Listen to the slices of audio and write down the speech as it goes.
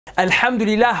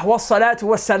Alhamdulillah wassalatu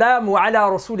wassalamu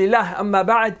ala rasulillah amma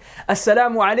ba'd.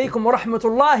 Assalamu alaikum wa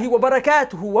rahmatullahi wa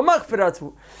barakatuhu wa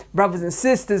maghfiratuhu. Brothers and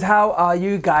sisters, how are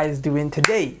you guys doing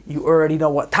today? You already know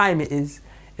what time it is.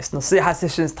 It's Nasiha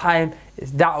sessions time,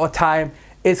 it's da'wah time,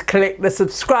 it's click the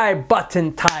subscribe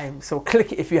button time. So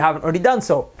click it if you haven't already done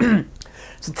so.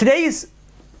 So today's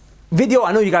video,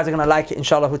 I know you guys are going to like it,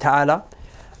 inshallah ta'ala.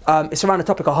 It's around the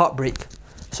topic of heartbreak.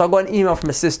 So I got an email from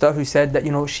a sister who said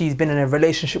that, she's been in a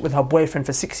relationship with her boyfriend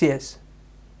for 6 years.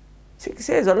 6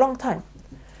 years, a long time.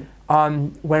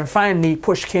 When finally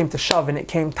push came to shove and it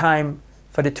came time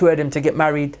for the two of them to get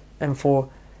married and for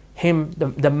him,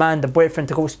 the boyfriend,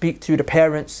 to go speak to the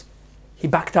parents, he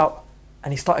backed out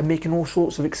and he started making all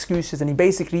sorts of excuses and he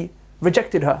basically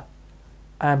rejected her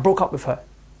and broke up with her.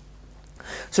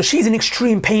 So she's in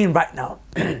extreme pain right now.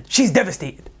 She's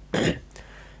devastated.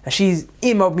 And she's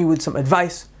emailed me with some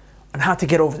advice on how to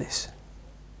get over this.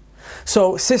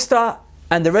 So sister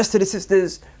and the rest of the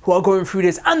sisters who are going through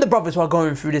this and the brothers who are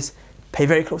going through this, pay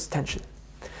very close attention.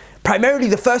 Primarily,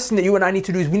 the first thing that you and I need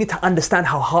to do is we need to understand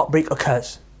how heartbreak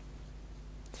occurs.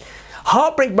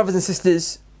 Heartbreak, brothers and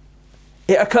sisters,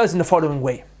 it occurs in the following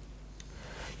way.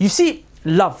 You see,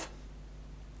 love.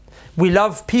 We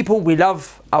love people, we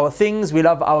love our things, we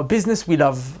love our business, we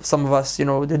love, some of us, the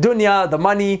dunya, the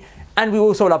money, and we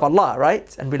also love Allah,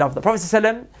 right? And we love the Prophet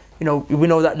ﷺ. We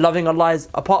know that loving Allah is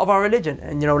a part of our religion.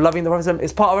 And, loving the Prophet ﷺ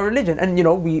is part of our religion. And,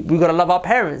 we got to love our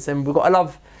parents. And we got to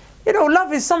love,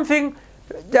 love is something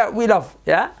that we love,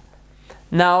 yeah?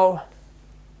 Now,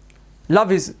 love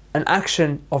is an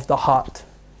action of the heart.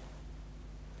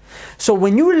 So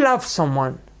when you love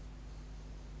someone,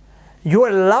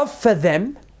 your love for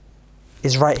them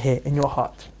is right here in your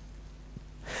heart.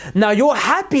 Now, your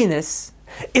happiness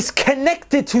is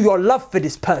connected to your love for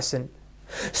this person.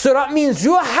 So that means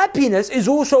your happiness is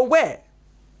also where?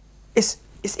 It's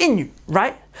in you,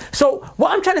 right? So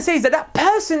what I'm trying to say is that that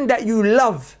person that you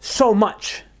love so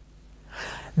much,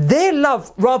 their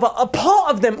love, rather a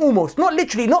part of them almost, not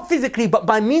literally, not physically, but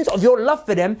by means of your love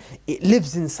for them, it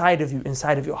lives inside of you,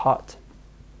 inside of your heart.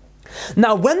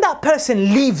 Now when that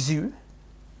person leaves you,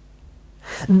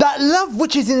 that love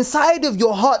which is inside of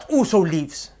your heart also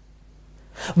leaves.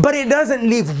 But it doesn't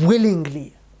leave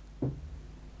willingly.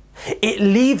 It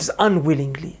leaves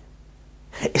unwillingly.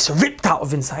 It's ripped out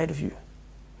of inside of you.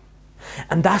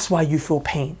 And that's why you feel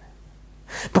pain.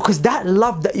 Because that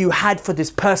love that you had for this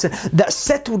person that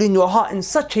settled in your heart in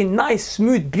such a nice,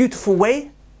 smooth, beautiful way,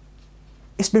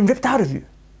 it's been ripped out of you.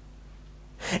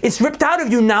 It's ripped out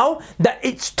of you now that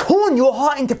it's torn your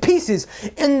heart into pieces.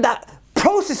 In that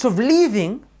process of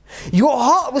leaving, your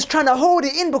heart was trying to hold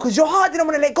it in because your heart didn't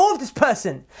want to let go of this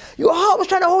person. Your heart was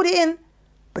trying to hold it in.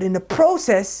 But in the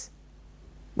process,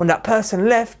 when that person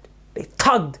left, they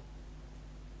tugged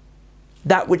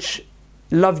that which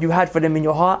love you had for them in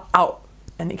your heart out,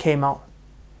 and it came out.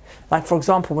 Like for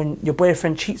example, when your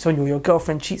boyfriend cheats on you, or your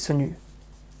girlfriend cheats on you,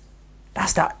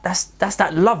 that's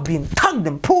that love being tugged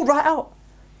and pulled right out.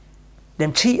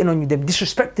 Them cheating on you, them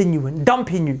disrespecting you and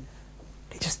dumping you,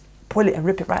 they just pull it and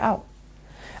rip it right out.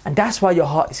 And that's why your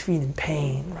heart is feeling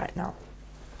pain right now.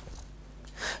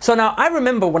 So now I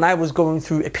remember when I was going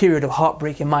through a period of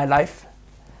heartbreak in my life,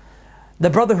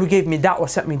 the brother who gave me da'wah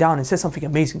sat me down and said something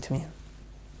amazing to me.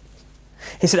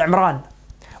 He said, Imran,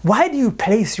 why do you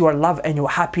place your love and your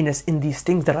happiness in these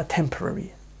things that are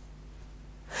temporary?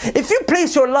 If you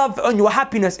place your love and your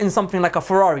happiness in something like a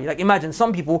Ferrari, like imagine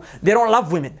some people, they don't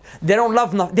love women,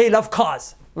 they love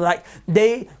cars. Like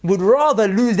they would rather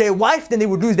lose their wife than they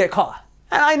would lose their car.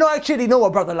 And I actually know a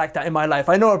brother like that in my life.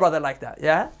 I know a brother like that,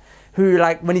 yeah? Who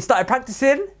when he started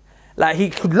practicing, he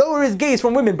could lower his gaze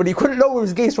from women, but he couldn't lower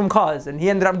his gaze from cars. And he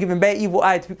ended up giving bare evil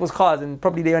eye to people's cars, and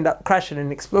probably they end up crashing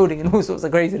and exploding and all sorts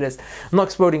of craziness. I'm not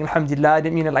exploding, alhamdulillah, I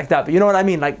didn't mean it like that, but you know what I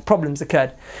mean, problems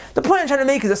occurred. The point I'm trying to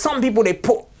make is that some people, they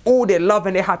put all their love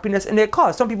and their happiness in their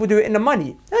cars. Some people do it in the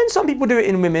money, and some people do it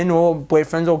in women or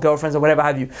boyfriends or girlfriends or whatever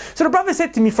have you. So the brother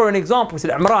said to me, for an example, he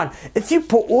said, Imran, if you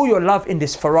put all your love in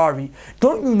this Ferrari,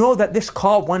 don't you know that this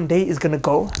car one day is going to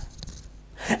go?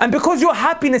 And because your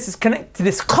happiness is connected to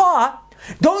this car,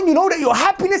 don't you know that your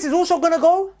happiness is also going to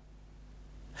go?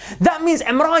 That means,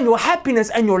 Imran, your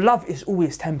happiness and your love is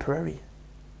always temporary.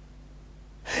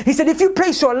 He said, if you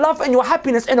place your love and your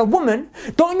happiness in a woman,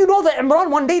 don't you know that, Imran,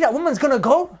 one day that woman's going to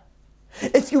go?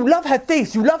 If you love her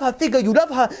face, you love her figure, you love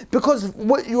her because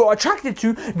what you're attracted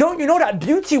to, don't you know that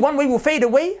beauty one way will fade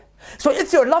away? So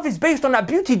if your love is based on that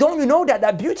beauty, don't you know that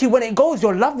that beauty, when it goes,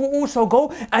 your love will also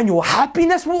go and your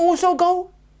happiness will also go?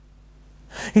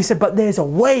 He said, but there's a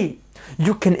way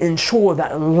you can ensure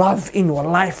that love in your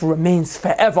life remains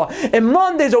forever.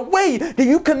 Imran, there's a way that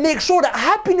you can make sure that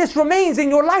happiness remains in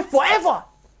your life forever.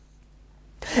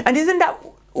 And isn't that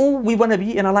all we want to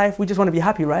be in our life? We just want to be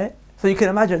happy, right? So you can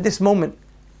imagine at this moment,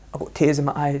 I've got tears in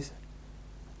my eyes.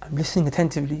 I'm listening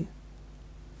attentively.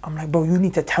 I'm like, bro, you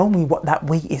need to tell me what that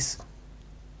way is.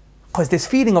 Because this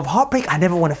feeling of heartbreak, I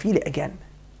never want to feel it again.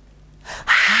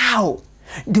 How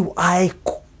do I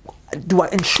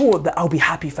ensure that I'll be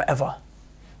happy forever?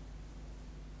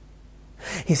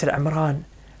 He said, Imran,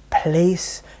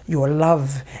 place your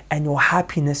love and your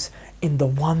happiness in the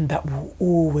one that will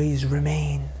always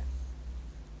remain.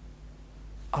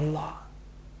 Allah.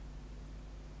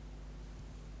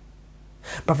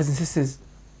 Brothers and sisters,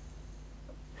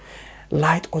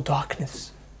 light or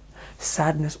darkness,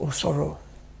 sadness or sorrow,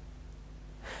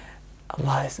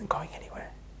 Allah isn't going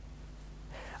anywhere.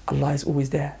 Allah is always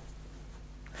there.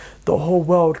 The whole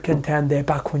world can turn their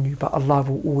back on you, but Allah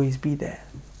will always be there.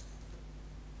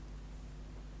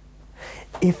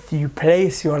 If you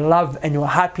place your love and your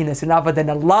happiness in other than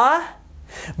Allah,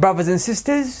 brothers and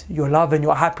sisters, your love and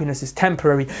your happiness is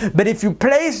temporary. But if you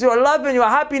place your love and your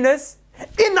happiness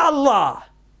in Allah,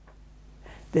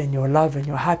 then your love and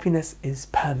your happiness is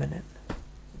permanent.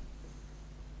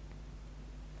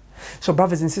 So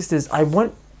brothers and sisters,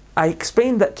 I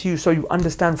explained that to you so you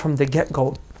understand from the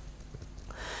get-go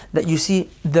that you see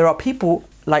there are people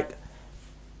like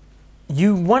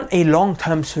you want a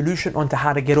long-term solution onto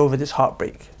how to get over this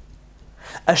heartbreak.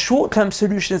 A short-term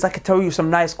solution is I could tell you some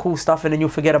nice cool stuff and then you'll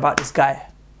forget about this guy.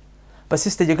 But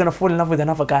sister, you're going to fall in love with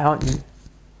another guy, aren't you?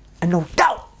 And no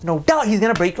doubt he's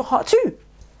going to break your heart too.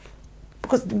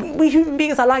 Because we human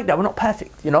beings are like that. We're not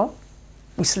perfect, you know?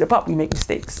 We slip up, we make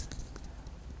mistakes.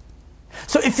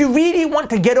 So if you really want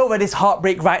to get over this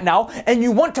heartbreak right now and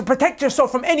you want to protect yourself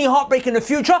from any heartbreak in the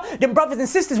future, then brothers and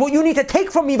sisters, what you need to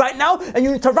take from me right now, and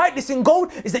you need to write this in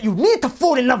gold, is that you need to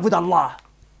fall in love with Allah.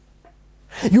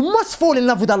 You must fall in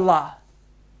love with Allah.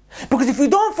 Because if you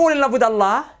don't fall in love with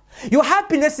Allah, your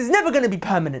happiness is never going to be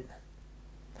permanent.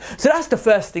 So that's the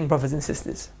first thing, brothers and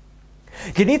sisters.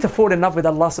 You need to fall in love with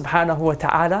Allah subhanahu wa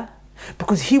ta'ala,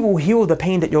 because He will heal the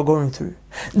pain that you're going through.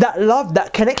 That love,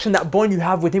 that connection, that bond you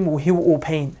have with Him will heal all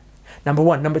pain. Number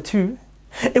one. Number two,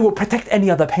 it will protect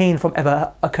any other pain from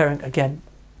ever occurring again.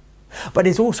 But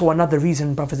there's also another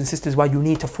reason, brothers and sisters, why you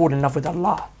need to fall in love with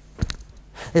Allah.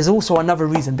 There's also another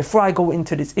reason. Before I go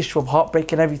into this issue of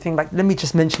heartbreak and everything, let me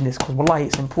just mention this, because wallahi,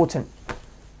 it's important.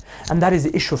 And that is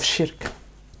the issue of shirk.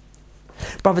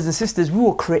 Brothers and sisters, we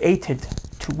were created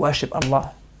to worship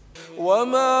Allah.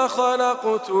 وما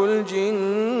خلقت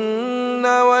الجن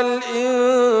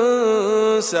والإنس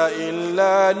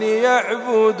إلا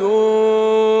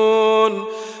ليعبدون.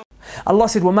 Allah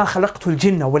said, وما خلقت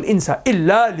الجن والإنس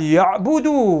إلا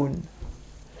ليعبدون.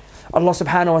 Allah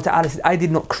subhanahu wa ta'ala said, I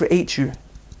did not create you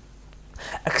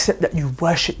except that you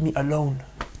worship me alone.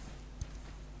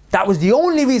 That was the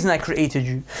only reason I created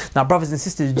you. Now brothers and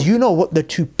sisters, do you know what the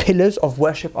two pillars of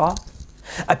worship are?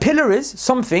 A pillar is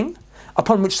something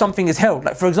upon which something is held.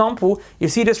 Like for example, you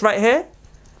see this right here?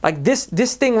 Like this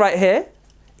thing right here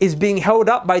is being held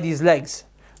up by these legs.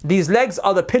 These legs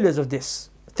are the pillars of this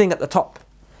thing at the top.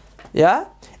 Yeah?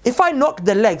 If I knock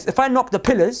the legs, if I knock the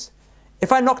pillars,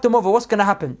 if I knock them over, what's going to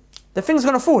happen? The thing's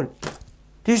going to fall.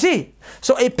 Do you see?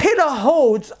 So a pillar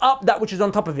holds up that which is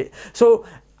on top of it. So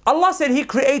Allah said He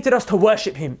created us to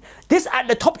worship Him. This at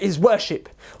the top is worship.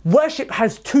 Worship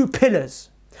has two pillars.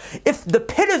 If the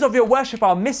pillars of your worship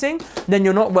are missing, then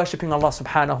you're not worshipping Allah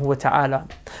subhanahu wa ta'ala.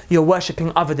 You're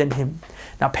worshipping other than Him.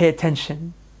 Now pay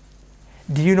attention.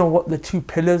 Do you know what the two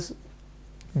pillars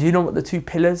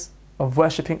of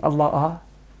worshipping Allah are?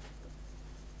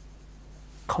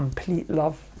 Complete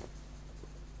love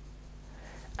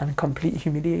and complete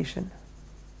humiliation.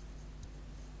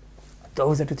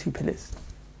 Those are the two pillars.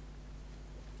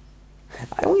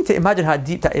 I want you to imagine how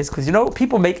deep that is, because you know,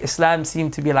 people make Islam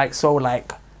seem to be so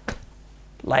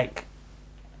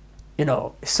you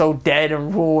know, it's so dead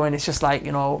and raw, and it's just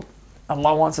you know,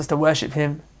 Allah wants us to worship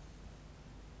Him.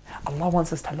 Allah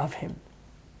wants us to love Him.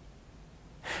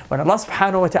 When Allah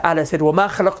subhanahu wa ta'ala said, وَمَا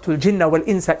خَلَقْتُ الْجِنَّ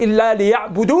وَالْإِنسَ إِلَّا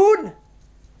لِيَعْبُدُونَ,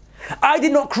 I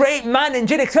did not create man and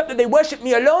jinn except that they worship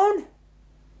me alone.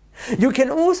 You can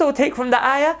also take from the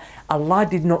ayah, Allah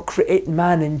did not create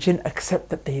man and jinn except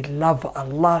that they love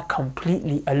Allah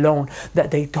completely alone.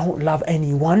 That they don't love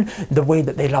anyone the way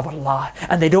that they love Allah.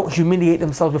 And they don't humiliate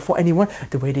themselves before anyone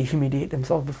the way they humiliate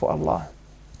themselves before Allah.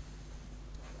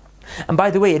 And by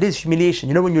the way, it is humiliation.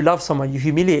 You know, when you love someone, you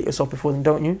humiliate yourself before them,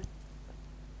 don't you?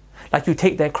 Like you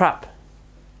take their crap.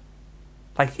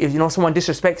 Like if you know someone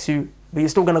disrespects you, but you're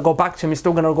still going to go back to him, you're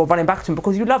still going to go running back to him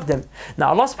because you love them. Now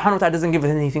Allah subhanahu wa ta'ala doesn't give us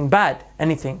anything bad,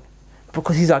 anything,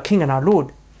 because He's our King and our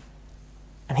Lord.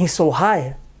 And He's so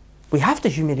high. We have to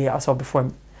humiliate ourselves before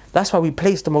Him. That's why we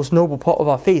place the most noble part of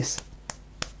our face.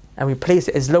 And we place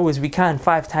it as low as we can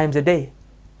 5 times a day.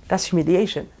 That's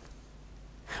humiliation.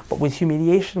 But with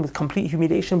humiliation, with complete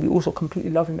humiliation, we also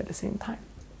completely love Him at the same time.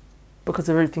 Because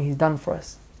of everything He's done for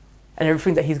us. And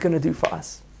everything that He's going to do for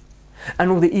us.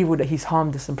 And all the evil that He's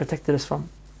harmed us and protected us from.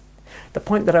 The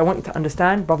point that I want you to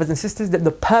understand, brothers and sisters, that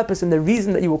the purpose and the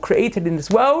reason that you were created in this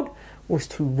world was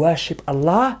to worship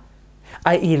Allah,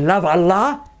 i.e. love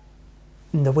Allah,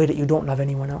 in the way that you don't love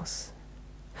anyone else.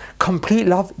 Complete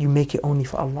love, you make it only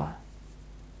for Allah.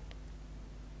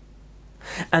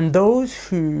 And those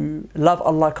who love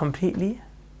Allah completely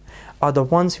are the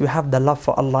ones who have the love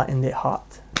for Allah in their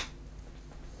heart.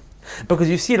 Because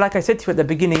you see, like I said to you at the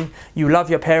beginning, you love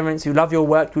your parents, you love your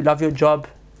work, you love your job,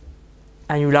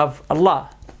 and you love Allah.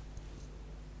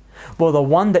 Well, the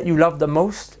one that you love the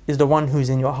most is the one who's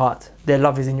in your heart. Their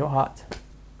love is in your heart.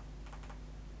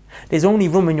 There's only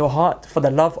room in your heart for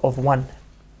the love of one.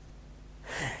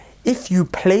 If you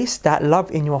place that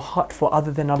love in your heart for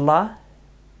other than Allah,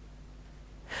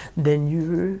 then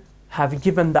you have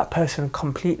given that person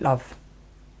complete love.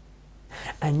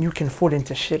 And you can fall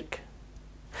into shirk.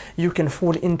 You can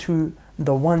fall into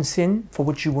the one sin for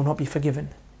which you will not be forgiven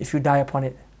if you die upon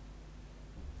it.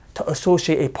 To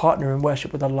associate a partner in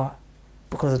worship with Allah,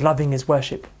 because loving is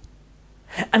worship.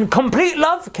 And complete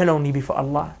love can only be for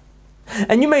Allah.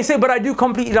 And you may say, but I do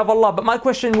completely love Allah. But my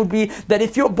question would be that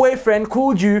if your boyfriend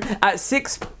called you at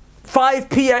 5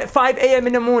 a.m.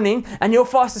 in the morning and you're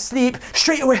fast asleep,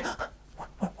 straight away,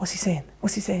 what's he saying?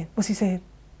 What's he saying? What's he saying?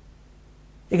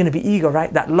 You're going to be eager,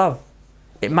 right? That love,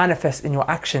 it manifests in your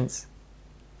actions.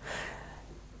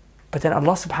 But then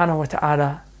Allah subhanahu wa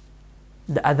ta'ala,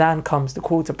 the adhan comes, the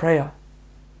call to prayer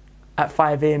at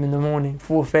 5 a.m. in the morning,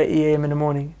 4:30 a.m. in the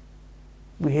morning.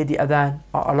 We hear the adhan,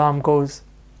 our alarm goes,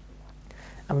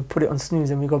 and we put it on snooze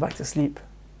and we go back to sleep.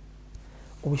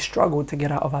 Or we struggle to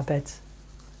get out of our beds.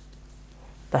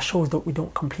 That shows that we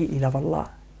don't completely love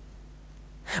Allah.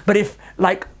 But if,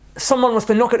 like, someone was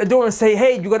to knock at the door and say,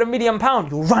 hey, you got £1 million,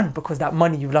 you'll run because that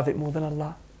money, you love it more than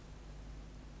Allah.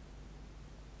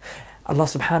 Allah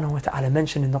subhanahu wa ta'ala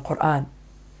mentioned in the Quran,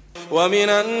 ومن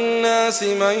الناس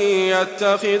من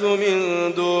يتخذ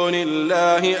من دون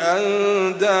الله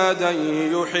أندادا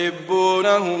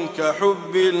يحبونهم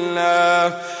كحب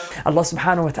الله. Allah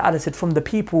subhanahu wa ta'ala said, from the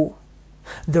people,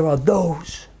 there are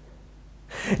those,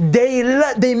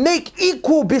 they make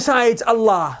equal besides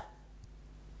Allah,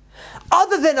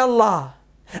 other than Allah,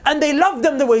 and they love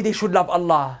them the way they should love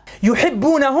Allah.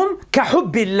 يحبونهم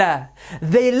كحب الله.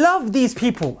 They love these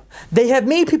people. They have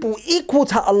made people equal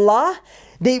to Allah.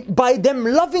 By them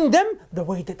loving them the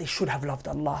way that they should have loved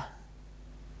Allah.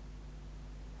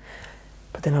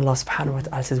 But then Allah subhanahu wa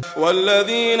ta'ala says,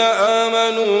 والذين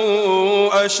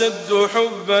آمنوا أشد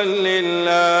حبا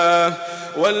لله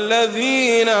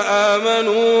والذين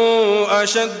آمنوا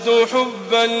أشد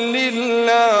حبا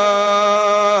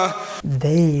لله.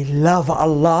 They love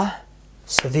Allah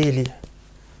severely.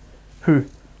 Who?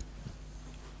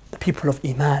 The people of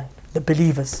Iman, the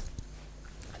believers.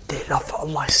 Their love for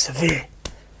Allah is severe.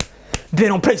 They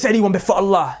don't place anyone before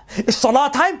Allah. It's salah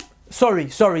time? Sorry,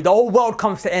 the whole world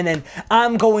comes to an end.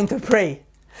 I'm going to pray.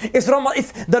 It's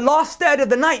the last third of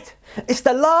the night. It's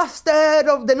the last third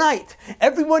of the night.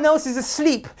 Everyone else is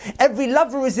asleep. Every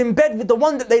lover is in bed with the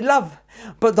one that they love.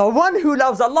 But the one who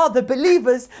loves Allah, the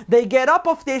believers, they get up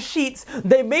off their sheets,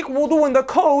 they make wudu in the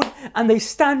cold, and they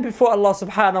stand before Allah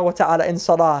subhanahu wa ta'ala in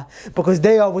salah, because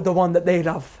they are with the one that they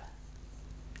love.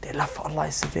 Their love for Allah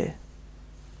is severe.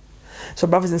 So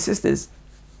brothers and sisters,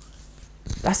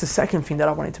 that's the second thing that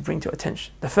I wanted to bring to your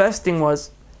attention. The first thing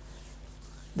was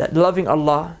that loving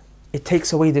Allah, it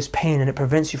takes away this pain and it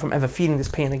prevents you from ever feeling this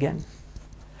pain again.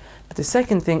 But the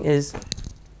second thing is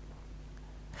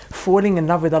falling in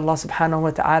love with Allah subhanahu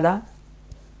wa ta'ala,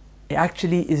 it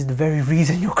actually is the very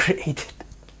reason you're created.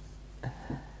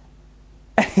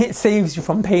 It saves you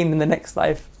from pain in the next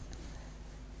life.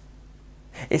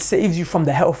 It saves you from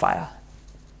the hellfire.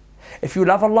 If you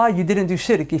love Allah, you didn't do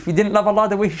shirk. If you didn't love Allah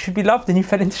the way He should be loved, then you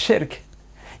fell into shirk.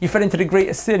 You fell into the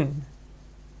greatest sin.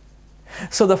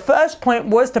 So the first point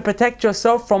was to protect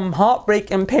yourself from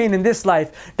heartbreak and pain in this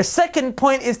life. The second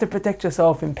point is to protect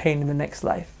yourself in pain in the next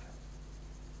life.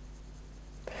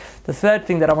 The third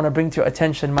thing that I want to bring to your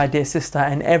attention, my dear sister,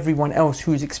 and everyone else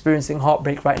who's experiencing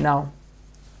heartbreak right now,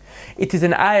 It is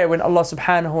an ayah when Allah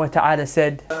subhanahu wa ta'ala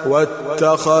said,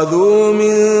 وَاتَّخَذُوا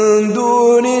مِن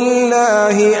دُونِ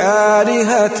اللَّهِ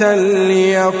آلِهَةً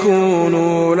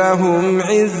لِيَكُونُوا لَهُمْ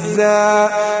عِزًّا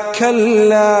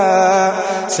كَلَّا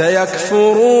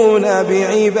سَيَكْفُرُونَ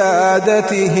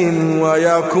بِعِبَادَتِهِمْ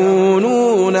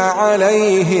وَيَكُونُونَ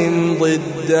عَلَيْهِمْ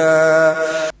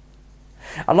ضِدًّا.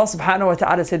 Allah subhanahu wa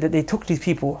ta'ala said that they took these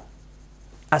people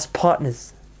as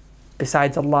partners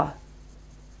besides Allah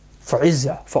for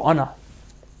izzah, for honor.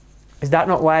 Is that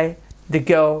not why the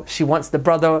girl, she wants the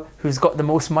brother who's got the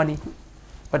most money,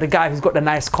 or the guy who's got the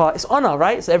nice car? It's honor,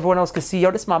 right? So everyone else can see,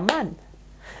 yo, this is my man.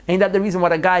 Ain't that the reason why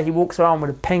the guy, he walks around with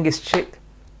a pengus chick?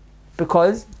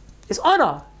 Because it's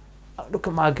honor. Oh, look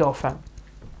at my girlfriend.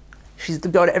 She's the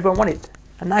girl that everyone wanted,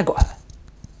 and I got her.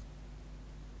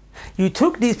 You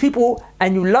took these people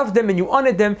and you loved them and you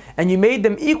honored them and you made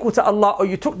them equal to Allah, or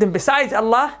you took them besides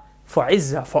Allah for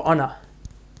izzah, for honor.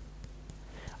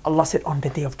 Allah said on the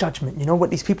day of judgment, you know what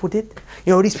these people did?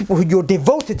 You know, these people who you're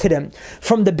devoted to them.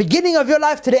 From the beginning of your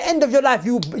life to the end of your life,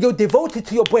 you're devoted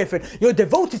to your boyfriend, you're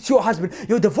devoted to your husband,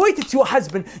 you're devoted to your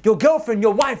husband, your girlfriend,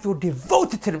 your wife, you're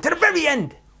devoted to them to the very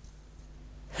end.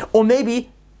 Or maybe,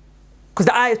 because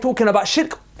the ayah is talking about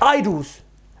shirk, idols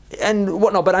and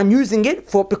whatnot, but I'm using it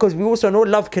because we also know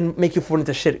love can make you fall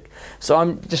into shirk. So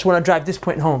I just want to drive this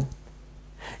point home.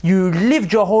 You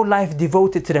lived your whole life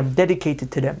devoted to them,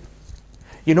 dedicated to them.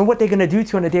 You know what they're going to do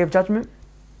to you on the day of judgment?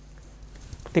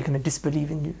 They're going to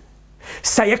disbelieve in you.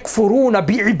 سَيَكْفُرُونَ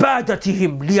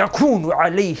بِعِبَادَتِهِمْ لِيَكُونُوا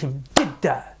عَلَيْهِمْ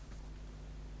ضِدًّا.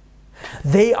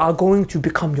 They are going to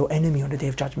become your enemy on the day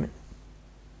of judgment.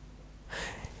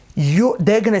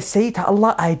 They're going to say to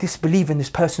Allah, I disbelieve in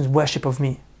this person's worship of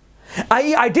me.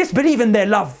 I disbelieve in their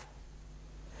love.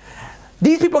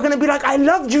 These people are going to be like, I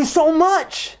loved you so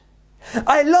much.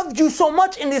 I loved you so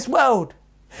much in this world.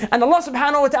 And Allah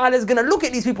subhanahu wa ta'ala is going to look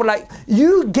at these people like,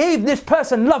 you gave this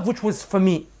person love which was for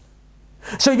me.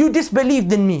 So you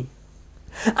disbelieved in me.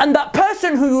 And that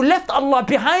person who you left Allah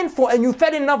behind for and you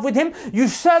fell in love with him, you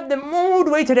served them all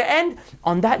the way to the end.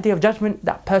 On that day of judgment,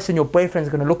 that person, your boyfriend, is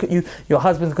going to look at you, your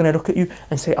husband is going to look at you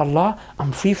and say, Allah,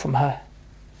 I'm free from her.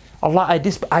 Allah, I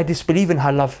disbelieve in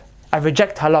her love. I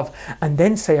reject her love. And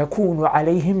then سَيَكُونُ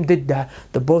عَلَيْهِمْ ضِدًّا.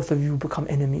 The both of you become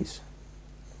enemies.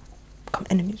 Become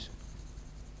enemies.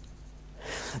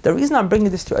 The reason I'm bringing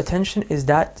this to attention is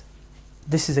that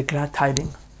this is a glad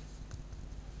tiding.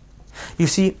 You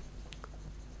see,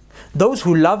 those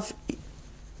who love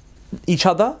each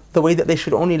other the way that they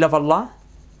should only love Allah,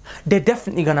 they're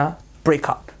definitely going to break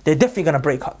up. They're definitely going to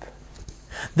break up.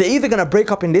 They're either going to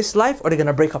break up in this life or they're going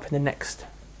to break up in the next.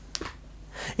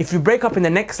 If you break up in the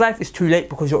next life, it's too late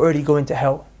because you're already going to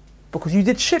hell. Because you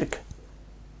did shirk.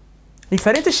 You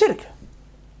fell into shirk.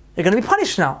 You're going to be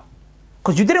punished now.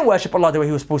 Because you didn't worship Allah the way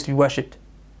He was supposed to be worshipped.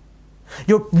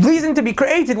 Your reason to be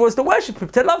created was to worship Him,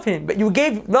 to love Him. But you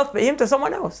gave love for Him to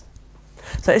someone else.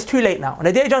 So it's too late now. On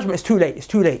the day of judgment, it's too late. It's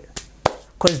too late.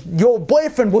 Because your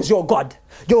boyfriend was your God.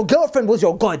 Your girlfriend was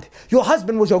your God. Your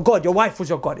husband was your God. Your wife was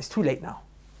your God. It's too late now.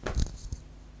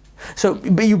 So,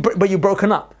 but you're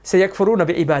broken up. سَيَكْفُرُونَ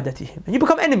بِعِبَادَتِهِمْ. And you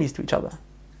become enemies to each other.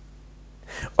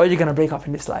 Or you're going to break up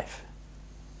in this life.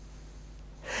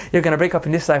 You're going to break up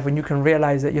in this life when you can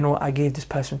realize that, you know, I gave this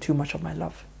person too much of my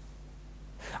love.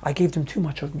 I gave them too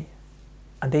much of me.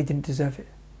 And they didn't deserve it.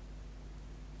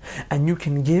 And you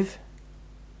can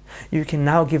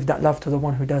now give that love to the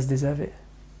one who does deserve it.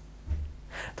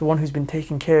 The one who's been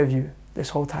taking care of you this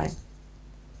whole time.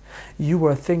 You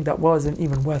were a thing that wasn't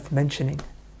even worth mentioning.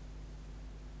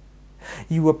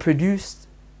 You were produced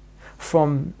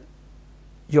from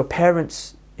your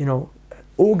parents, you know,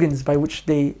 organs by which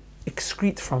they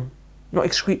excrete from. Not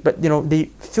excrete, but, you know, the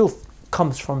filth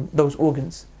comes from those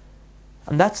organs.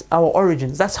 And that's our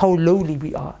origins. That's how lowly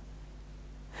we are.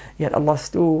 Yet Allah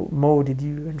still molded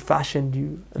you and fashioned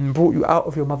you and brought you out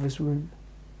of your mother's womb.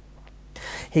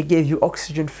 He gave you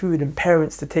oxygen, food and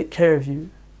parents to take care of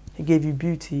you. He gave you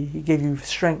beauty. He gave you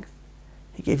strength.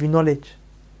 He gave you knowledge.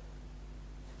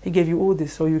 He gave you all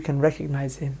this so you can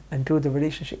recognize Him and build a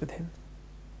relationship with Him.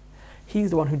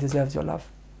 He's the one who deserves your love.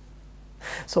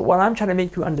 So what I'm trying to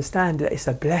make you understand that it's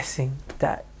a blessing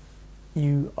that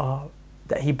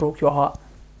He broke your heart.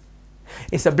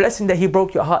 It's a blessing that He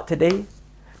broke your heart today,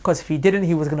 because if He didn't,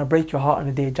 He was going to break your heart on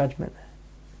the day of judgment.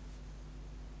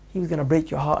 He was going to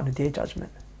break your heart on the day of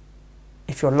judgment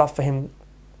if your love for Him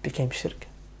became shirk.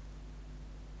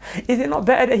 Is it not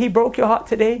better that He broke your heart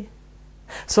today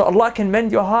so Allah can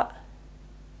mend your heart,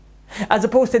 as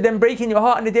opposed to them breaking your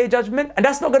heart on the day of judgment? And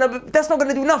that's not going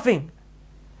to do nothing.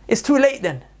 It's too late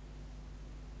then.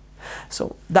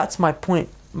 So that's my point,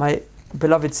 my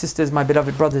beloved sisters, my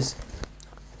beloved brothers.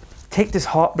 Take this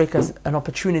heartbreak as an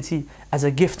opportunity, as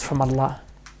a gift from Allah.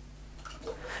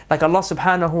 Like Allah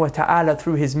subhanahu wa ta'ala,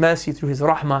 through His mercy, through His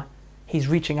rahmah, He's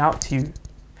reaching out to you.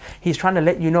 He's trying to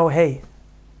let you know, hey,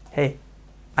 you're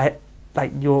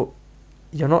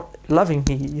not loving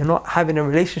me. You're not having a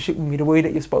relationship with me the way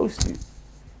that you're supposed to.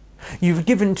 You've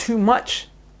given too much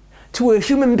to a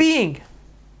human being.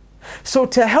 So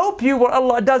to help you, what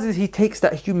Allah does is He takes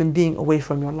that human being away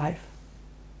from your life.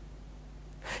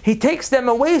 He takes them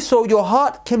away so your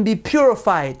heart can be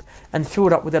purified and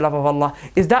filled up with the love of Allah.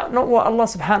 Is that not what Allah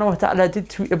subhanahu wa ta'ala did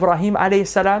to Ibrahim alayhi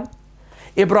salam?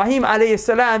 Ibrahim alayhi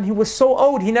salam, he was so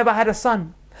old, he never had a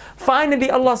son. Finally,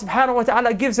 Allah subhanahu wa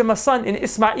ta'ala gives him a son in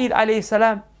Ismail alayhi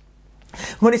salam.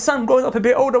 When his son grows up a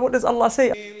bit older, what does Allah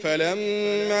say?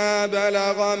 فَلَمَّا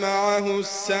بَلَغَ مَعَهُ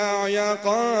السَّعْيَ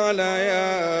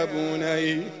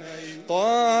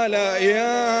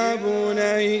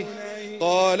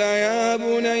قال يا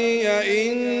بني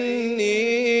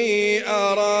إني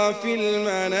أرى في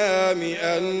المنام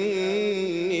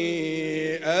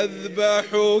أني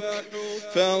أذبحك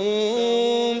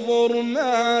فانظر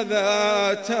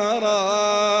ماذا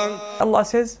ترى. Allah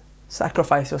says,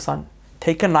 sacrifice your son.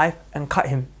 Take a knife and cut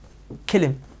him. Kill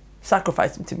him.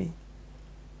 Sacrifice him to me.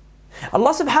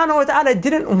 Allah subhanahu wa ta'ala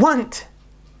didn't want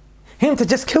him to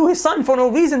just kill his son for no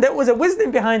reason. There was a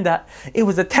wisdom behind that. It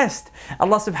was a test.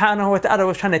 Allah subhanahu wa ta'ala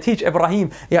was trying to teach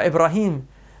Ibrahim, Ya Ibrahim,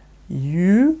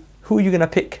 who are you going to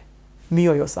pick? Me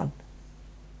or your son?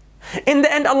 In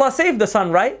the end, Allah saved the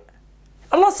son, right?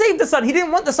 Allah saved the son. He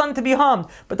didn't want the son to be harmed.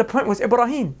 But the point was,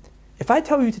 Ibrahim, if I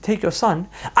tell you to take your son,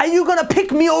 are you going to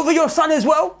pick me over your son as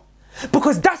well?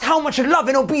 Because that's how much love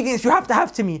and obedience you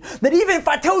have to me. That even if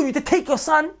I tell you to take your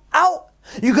son out,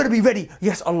 you're going to be ready.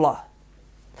 Yes, Allah.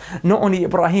 Not only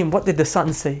Ibrahim, what did the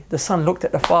son say? The son looked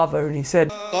at the father and he said,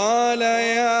 قال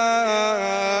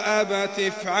يا أبت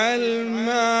افعل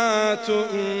ما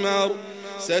تؤمر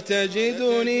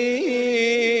ستجدني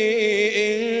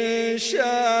إن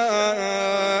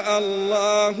شاء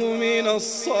الله من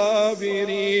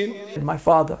الصابرين. My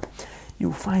father,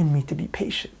 you find me to be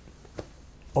patient.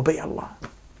 Obey Allah.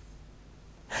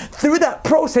 Through that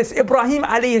process, Ibrahim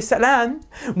alayhi salam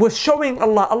was showing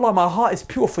Allah, Allah, my heart is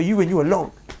pure for you and you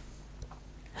alone.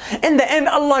 In the end,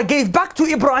 Allah gave back to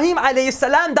Ibrahim alayhi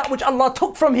salam that which Allah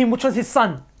took from him, which was his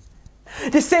son.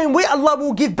 The same way Allah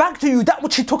will give back to you that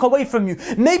which He took away from you.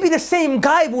 Maybe the same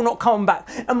guy will not come back,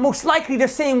 and most likely the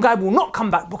same guy will not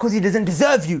come back because he doesn't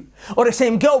deserve you, or the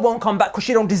same girl won't come back because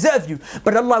she don't deserve you.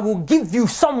 But Allah will give you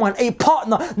someone, a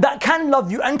partner that can love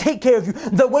you and take care of you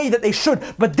the way that they should.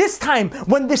 But this time,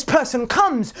 when this person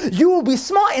comes, you will be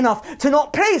smart enough to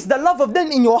not place the love of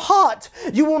them in your heart.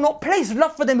 You will not place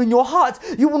love for them in your heart.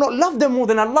 You will not love them more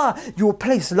than Allah. You will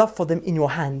place love for them in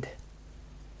your hand.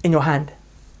 In your hand.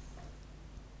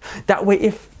 That way,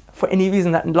 if for any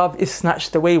reason that love is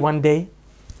snatched away one day,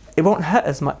 it won't hurt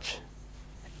as much.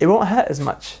 It won't hurt as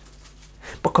much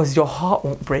because your heart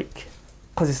won't break,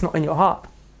 because it's not in your heart.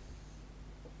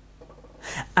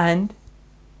 And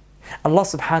Allah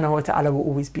subhanahu wa ta'ala will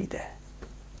always be there.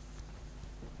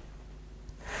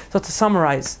 So to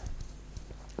summarize,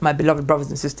 my beloved brothers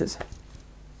and sisters,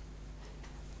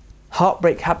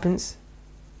 heartbreak happens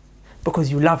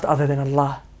because you loved other than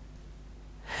Allah.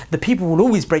 The people will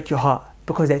always break your heart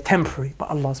because they're temporary, but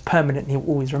Allah is permanent and He will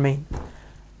always remain.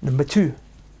 Number two,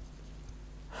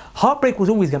 heartbreak was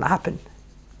always going to happen.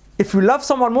 If you love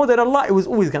someone more than Allah, it was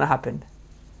always going to happen.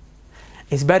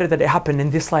 It's better that it happened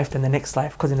in this life than the next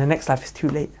life, because in the next life it's too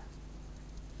late.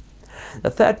 The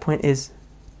third point is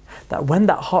that when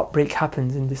that heartbreak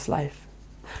happens in this life,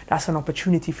 that's an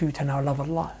opportunity for you to now love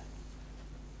Allah.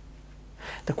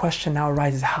 The question now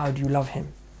arises, how do you love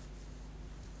Him?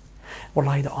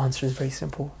 Wallahi, the answer is very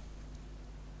simple.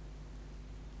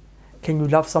 Can you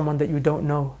love someone that you don't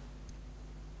know?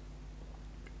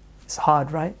 It's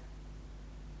hard, right?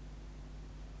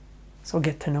 So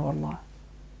get to know Allah.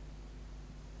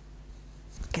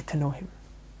 Get to know Him.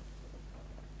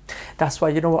 That's why,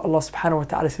 you know what Allah subhanahu wa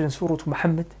ta'ala said in Surah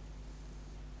Muhammad?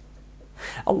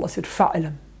 Allah said,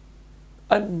 فَعْلَمْ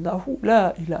أَنَّهُ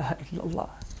لَا إِلَهَ إِلَّا اللَّهِ.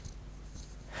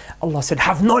 Allah said,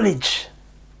 have knowledge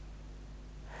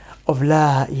of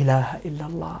La ilaha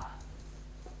illallah.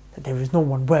 That there is no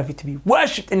one worthy to be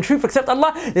worshipped in truth except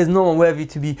Allah. There's no one worthy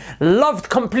to be loved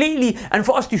completely and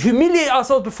for us to humiliate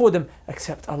ourselves before them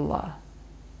except Allah.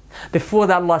 Before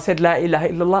that, Allah said La ilaha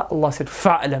illallah. Allah said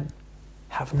fa'alam.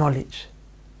 Have knowledge.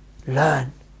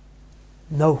 Learn.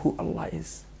 Know who Allah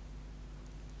is.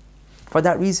 For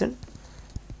that reason,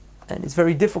 and it's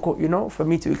very difficult, you know, for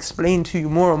me to explain to you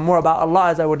more and more about Allah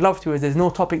as I would love to, as there's no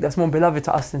topic that's more beloved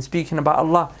to us than speaking about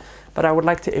Allah. But I would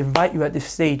like to invite you at this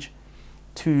stage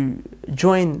to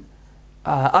join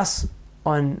us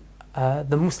on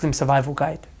the Muslim Survival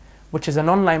Guide, which is an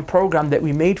online program that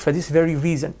we made for this very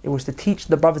reason. It was to teach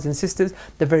the brothers and sisters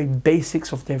the very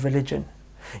basics of their religion.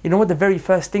 You know what the very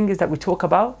first thing is that we talk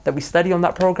about, that we study on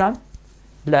that program?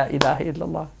 La ilaha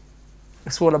illallah.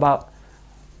 It's all about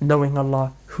knowing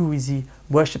Allah, who is He,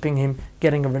 worshipping Him,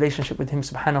 getting a relationship with Him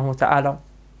subhanahu wa ta'ala.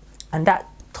 And that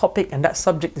topic and that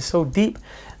subject is so deep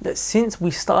that since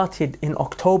we started in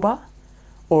October,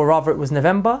 or rather it was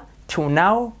November, till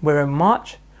now, we're in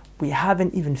March, we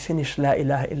haven't even finished La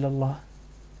ilaha illallah.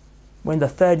 We're in the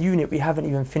third unit, we haven't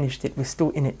even finished it, we're still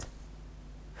in it.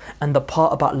 And the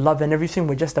part about love and everything,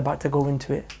 we're just about to go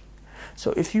into it.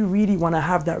 So if you really want to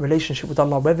have that relationship with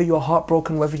Allah, whether you're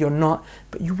heartbroken, whether you're not,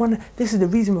 but you want to, this is the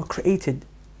reason we're created,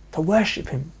 to worship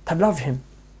Him, to love Him.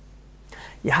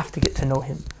 You have to get to know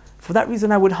Him. For that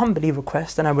reason, I would humbly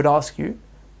request and I would ask you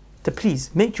to please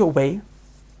make your way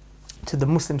to the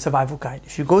Muslim Survival Guide.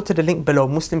 If you go to the link below,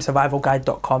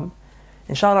 muslimsurvivalguide.com,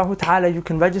 inshallah ta'ala, you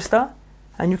can register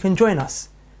and you can join us.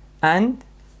 And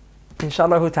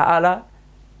inshallah ta'ala,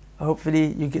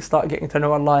 hopefully you start getting to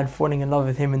know Allah and falling in love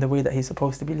with Him in the way that He's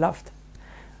supposed to be loved.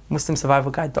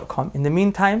 muslimsurvivalguide.com. In the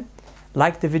meantime,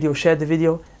 like the video, share the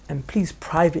video, and please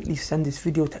privately send this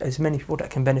video to as many people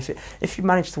that can benefit. If you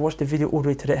manage to watch the video all the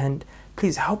way to the end,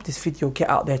 please help this video get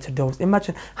out there to those.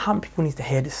 Imagine how many people need to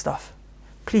hear this stuff.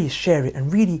 Please share it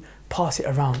and really pass it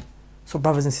around so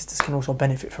brothers and sisters can also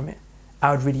benefit from it.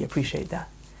 I would really appreciate that.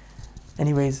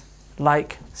 Anyways,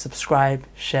 like, subscribe,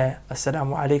 share.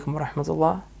 Assalamu alaikum wa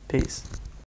rahmatullah. Peace.